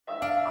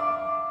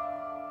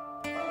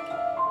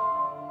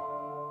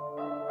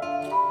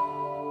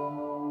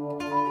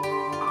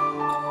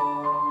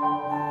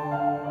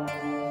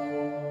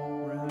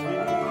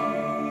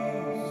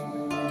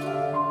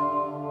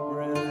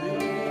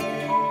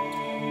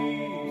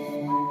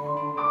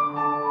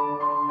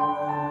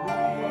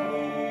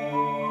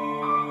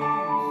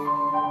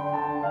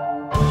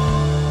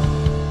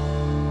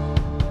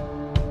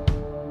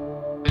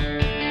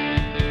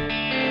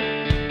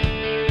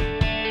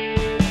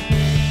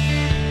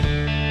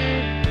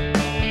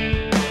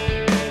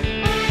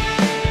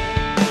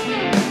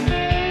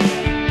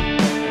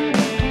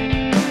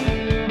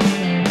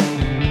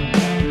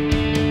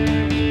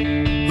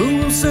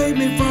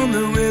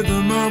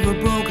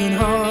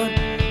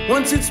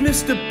Once it's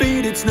missed a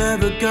beat, it's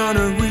never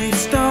gonna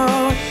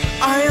restart.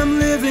 I am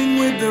living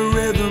with the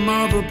rhythm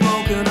of a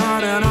broken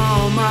heart, and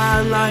all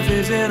my life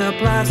is in a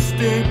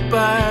plastic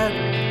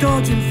bag,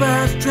 dodging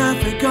fast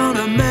traffic on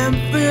a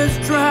Memphis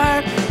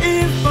track.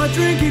 If I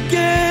drink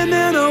again,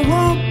 then I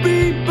won't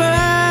be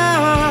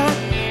back.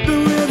 The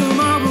rhythm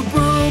of a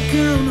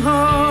broken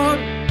heart,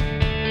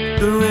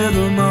 the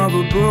rhythm of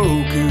a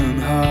broken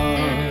heart.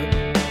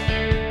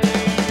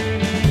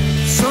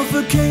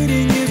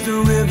 Suffocating is the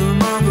rhythm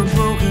of a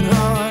broken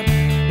heart.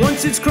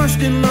 Once it's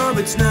crushed in love,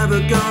 it's never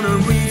gonna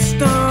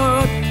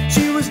restart.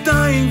 She was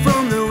dying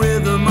from the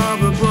rhythm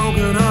of a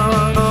broken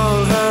heart.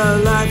 All her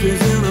life is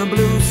in a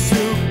blue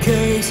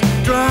suitcase,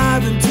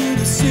 driving to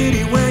the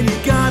city when you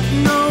got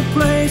no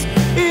place.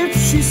 If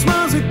she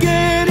smiles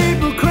again, it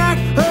will crack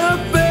her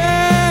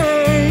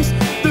face.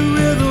 The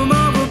rhythm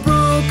of a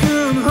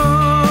broken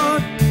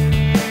heart,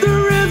 the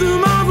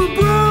rhythm of a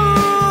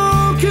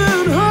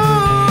broken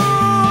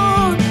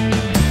heart.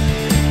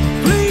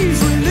 Please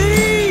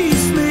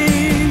release me,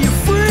 you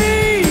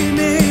free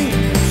me,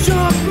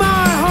 shock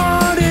my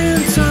heart in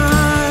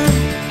time.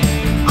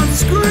 I'm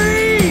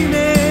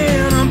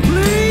screaming, I'm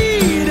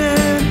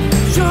bleeding,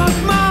 shock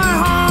my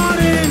heart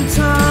in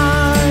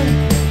time.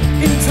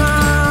 In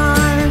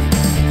time,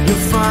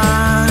 you're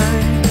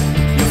fine,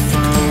 you're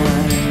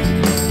fine.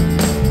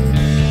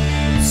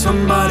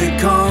 Somebody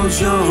calls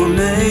your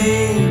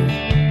name,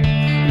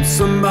 and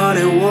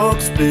somebody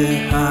walks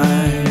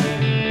behind.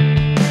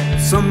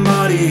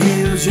 Somebody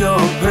heals your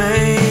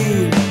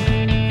pain,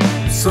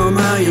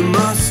 somehow you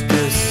must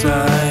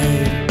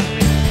decide.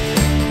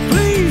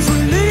 Please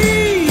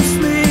release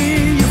me,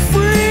 you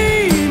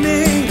free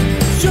me,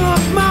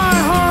 shock my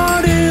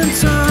heart in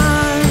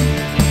time.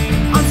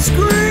 I'm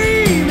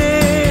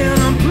screaming,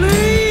 I'm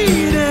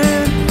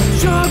bleeding,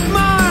 shock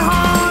my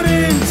heart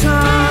in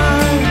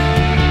time.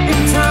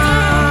 In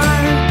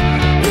time,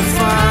 you're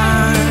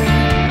fine,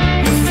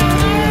 you're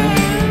fine.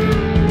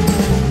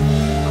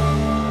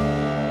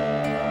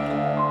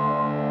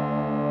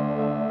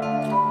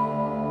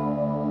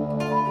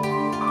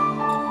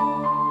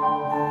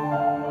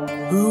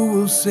 Who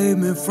will save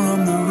me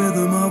from the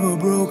rhythm of a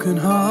broken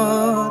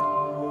heart?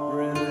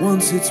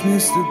 Once it's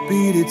missed a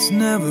beat, it's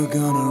never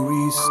gonna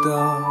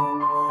restart.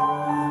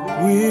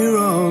 We're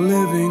all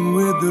living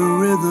with the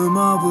rhythm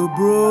of a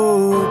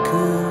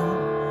broken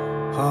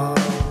heart.